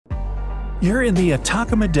You're in the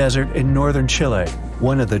Atacama Desert in northern Chile,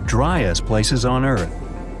 one of the driest places on Earth.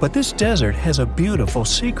 But this desert has a beautiful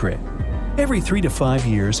secret. Every 3 to 5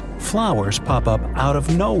 years, flowers pop up out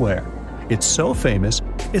of nowhere. It's so famous,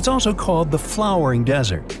 it's also called the flowering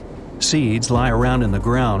desert. Seeds lie around in the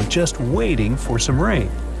ground just waiting for some rain.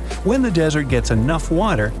 When the desert gets enough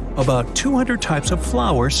water, about 200 types of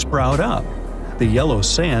flowers sprout up. The yellow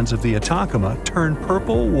sands of the Atacama turn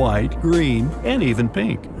purple, white, green, and even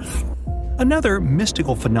pink. Another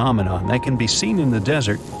mystical phenomenon that can be seen in the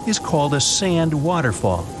desert is called a sand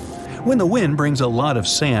waterfall. When the wind brings a lot of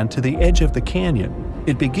sand to the edge of the canyon,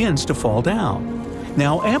 it begins to fall down.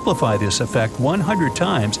 Now amplify this effect 100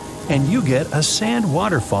 times and you get a sand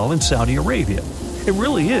waterfall in Saudi Arabia. It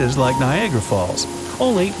really is like Niagara Falls,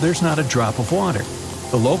 only there's not a drop of water.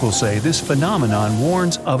 The locals say this phenomenon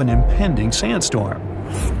warns of an impending sandstorm.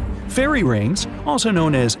 Fairy rings, also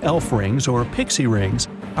known as elf rings or pixie rings,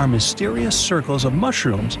 are mysterious circles of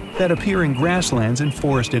mushrooms that appear in grasslands and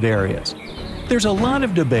forested areas. There's a lot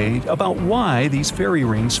of debate about why these fairy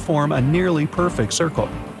rings form a nearly perfect circle.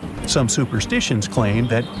 Some superstitions claim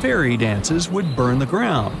that fairy dances would burn the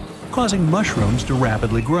ground, causing mushrooms to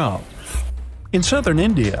rapidly grow. In southern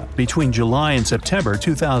India, between July and September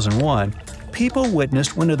 2001, people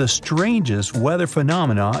witnessed one of the strangest weather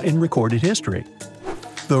phenomena in recorded history.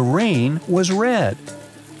 The rain was red.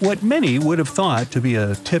 What many would have thought to be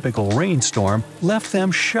a typical rainstorm left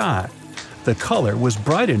them shocked. The color was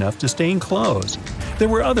bright enough to stain clothes. There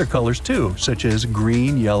were other colors too, such as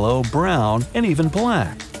green, yellow, brown, and even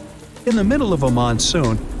black. In the middle of a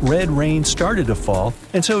monsoon, red rain started to fall,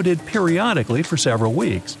 and so did periodically for several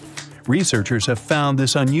weeks. Researchers have found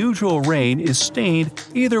this unusual rain is stained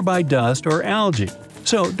either by dust or algae,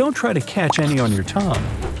 so don't try to catch any on your tongue.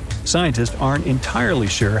 Scientists aren't entirely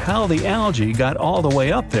sure how the algae got all the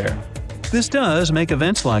way up there. This does make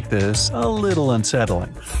events like this a little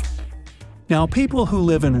unsettling. Now, people who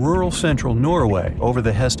live in rural central Norway over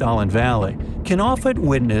the Hessdalen Valley can often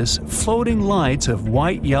witness floating lights of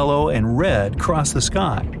white, yellow, and red cross the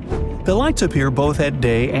sky. The lights appear both at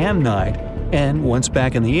day and night, and once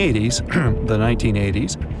back in the 80s, the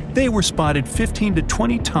 1980s, they were spotted 15 to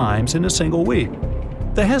 20 times in a single week.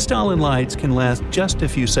 The Hessdalen lights can last just a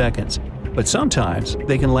few seconds, but sometimes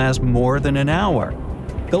they can last more than an hour.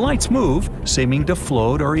 The lights move, seeming to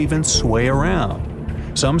float or even sway around.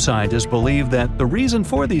 Some scientists believe that the reason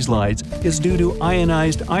for these lights is due to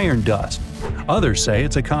ionized iron dust. Others say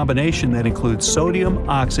it's a combination that includes sodium,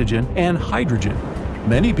 oxygen, and hydrogen.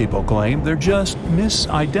 Many people claim they're just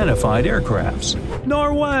misidentified aircrafts.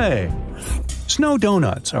 Norway! Snow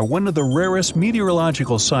donuts are one of the rarest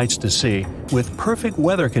meteorological sights to see, with perfect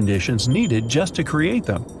weather conditions needed just to create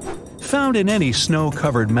them. Found in any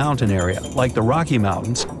snow-covered mountain area, like the Rocky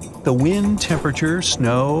Mountains, the wind, temperature,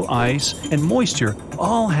 snow, ice, and moisture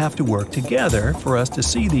all have to work together for us to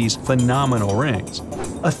see these phenomenal rings.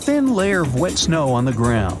 A thin layer of wet snow on the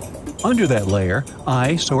ground. Under that layer,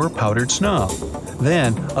 ice or powdered snow.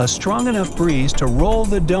 Then, a strong enough breeze to roll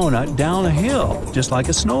the donut down a hill, just like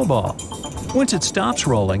a snowball. Once it stops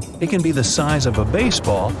rolling, it can be the size of a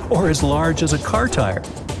baseball or as large as a car tire.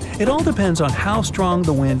 It all depends on how strong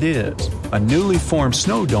the wind is. A newly formed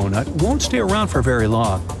snow donut won't stay around for very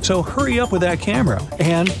long, so hurry up with that camera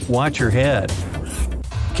and watch your head.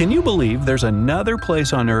 Can you believe there's another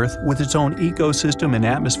place on Earth with its own ecosystem and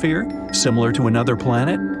atmosphere, similar to another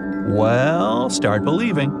planet? Well, start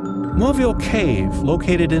believing. Movil Cave,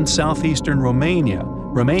 located in southeastern Romania,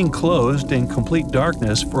 remained closed in complete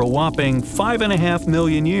darkness for a whopping 5.5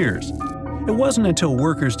 million years. It wasn't until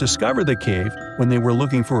workers discovered the cave, when they were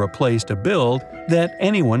looking for a place to build, that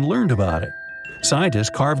anyone learned about it. Scientists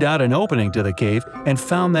carved out an opening to the cave and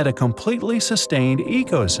found that a completely sustained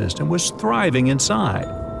ecosystem was thriving inside.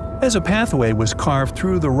 As a pathway was carved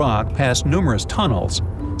through the rock past numerous tunnels,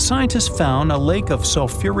 scientists found a lake of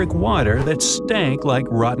sulfuric water that stank like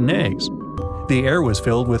rotten eggs. The air was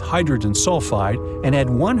filled with hydrogen sulfide and had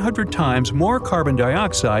 100 times more carbon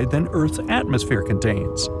dioxide than Earth's atmosphere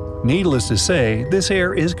contains. Needless to say, this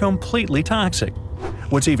air is completely toxic.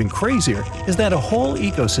 What's even crazier is that a whole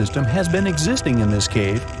ecosystem has been existing in this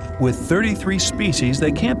cave, with 33 species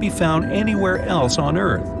that can't be found anywhere else on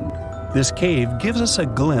Earth. This cave gives us a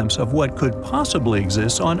glimpse of what could possibly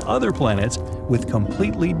exist on other planets with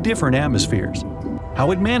completely different atmospheres.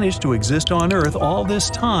 How it managed to exist on Earth all this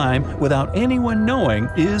time without anyone knowing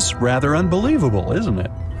is rather unbelievable, isn't it?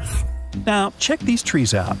 Now, check these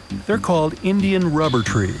trees out. They're called Indian rubber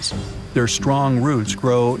trees. Their strong roots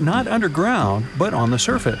grow not underground, but on the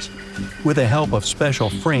surface. With the help of special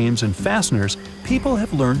frames and fasteners, people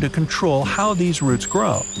have learned to control how these roots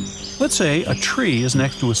grow. Let's say a tree is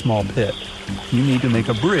next to a small pit. You need to make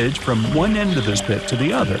a bridge from one end of this pit to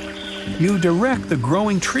the other. You direct the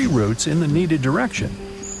growing tree roots in the needed direction.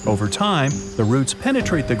 Over time, the roots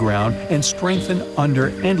penetrate the ground and strengthen under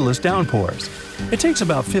endless downpours. It takes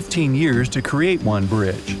about 15 years to create one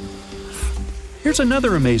bridge. Here's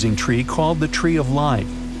another amazing tree called the Tree of Life.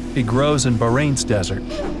 It grows in Bahrain's desert.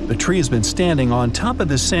 The tree has been standing on top of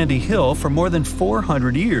this sandy hill for more than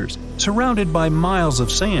 400 years, surrounded by miles of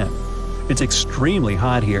sand. It's extremely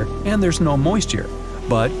hot here and there's no moisture.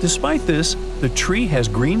 But despite this, the tree has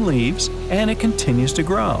green leaves and it continues to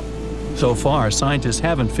grow. So far, scientists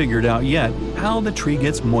haven't figured out yet how the tree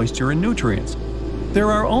gets moisture and nutrients. There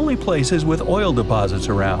are only places with oil deposits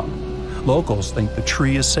around. Locals think the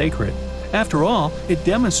tree is sacred. After all, it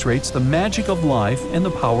demonstrates the magic of life and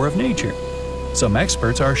the power of nature. Some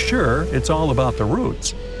experts are sure it's all about the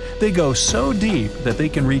roots. They go so deep that they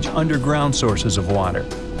can reach underground sources of water.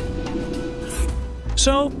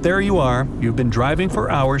 So, there you are. You've been driving for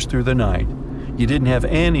hours through the night. You didn't have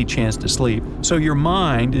any chance to sleep, so your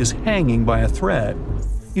mind is hanging by a thread.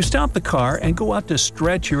 You stop the car and go out to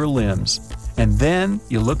stretch your limbs. And then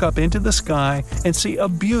you look up into the sky and see a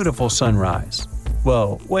beautiful sunrise.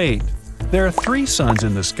 Well, wait. There are 3 suns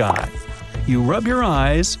in the sky. You rub your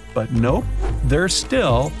eyes, but nope, there's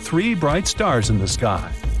still 3 bright stars in the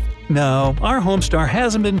sky. No, our home star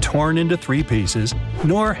hasn't been torn into 3 pieces,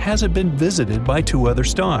 nor has it been visited by 2 other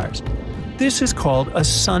stars. This is called a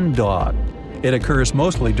sundog. It occurs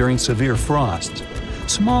mostly during severe frosts.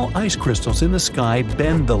 Small ice crystals in the sky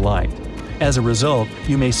bend the light. As a result,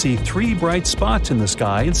 you may see 3 bright spots in the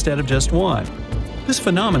sky instead of just 1. This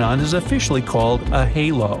phenomenon is officially called a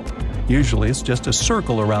halo. Usually it's just a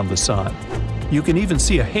circle around the sun. You can even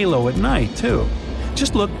see a halo at night, too.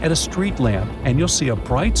 Just look at a street lamp and you'll see a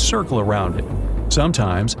bright circle around it.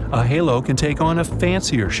 Sometimes, a halo can take on a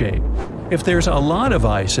fancier shape. If there's a lot of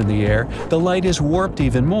ice in the air, the light is warped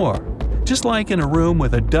even more. Just like in a room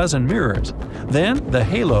with a dozen mirrors. Then, the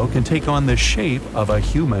halo can take on the shape of a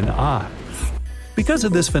human eye. Because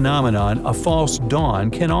of this phenomenon, a false dawn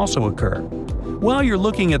can also occur. While you're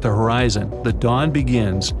looking at the horizon, the dawn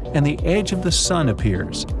begins and the edge of the sun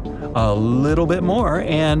appears. A little bit more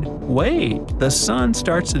and wait, the sun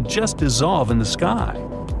starts to just dissolve in the sky.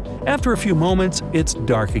 After a few moments, it's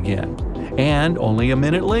dark again. And only a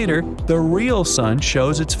minute later, the real sun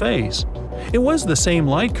shows its face. It was the same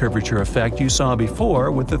light curvature effect you saw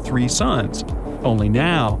before with the 3 suns. Only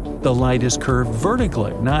now, the light is curved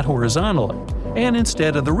vertically, not horizontally. And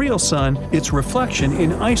instead of the real sun, its reflection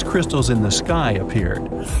in ice crystals in the sky appeared.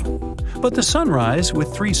 But the sunrise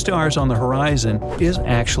with 3 stars on the horizon is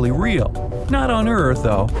actually real. Not on Earth,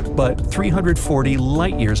 though, but 340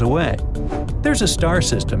 light-years away. There's a star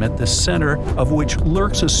system at the center of which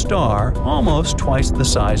lurks a star almost twice the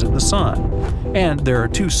size of the sun. And there are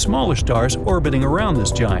 2 smaller stars orbiting around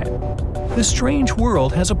this giant. This strange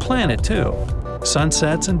world has a planet, too.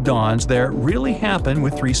 Sunsets and dawns there really happen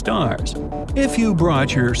with 3 stars. If you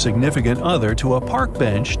brought your significant other to a park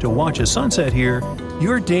bench to watch a sunset here,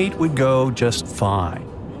 your date would go just fine,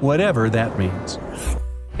 whatever that means.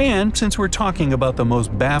 And since we're talking about the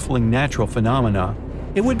most baffling natural phenomena,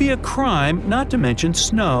 it would be a crime not to mention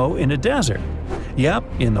snow in a desert. Yep,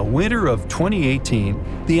 in the winter of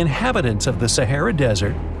 2018, the inhabitants of the Sahara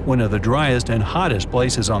Desert, one of the driest and hottest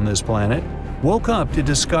places on this planet, woke up to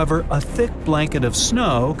discover a thick blanket of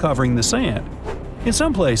snow covering the sand. In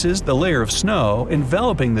some places, the layer of snow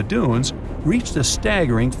enveloping the dunes reached a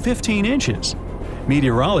staggering 15 inches.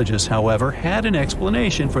 Meteorologists, however, had an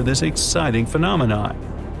explanation for this exciting phenomenon.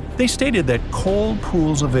 They stated that cold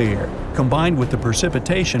pools of air, combined with the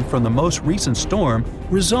precipitation from the most recent storm,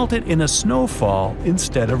 resulted in a snowfall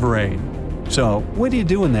instead of rain. So, what do you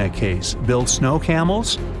do in that case? Build snow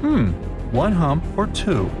camels? 1 hump or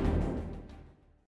 2.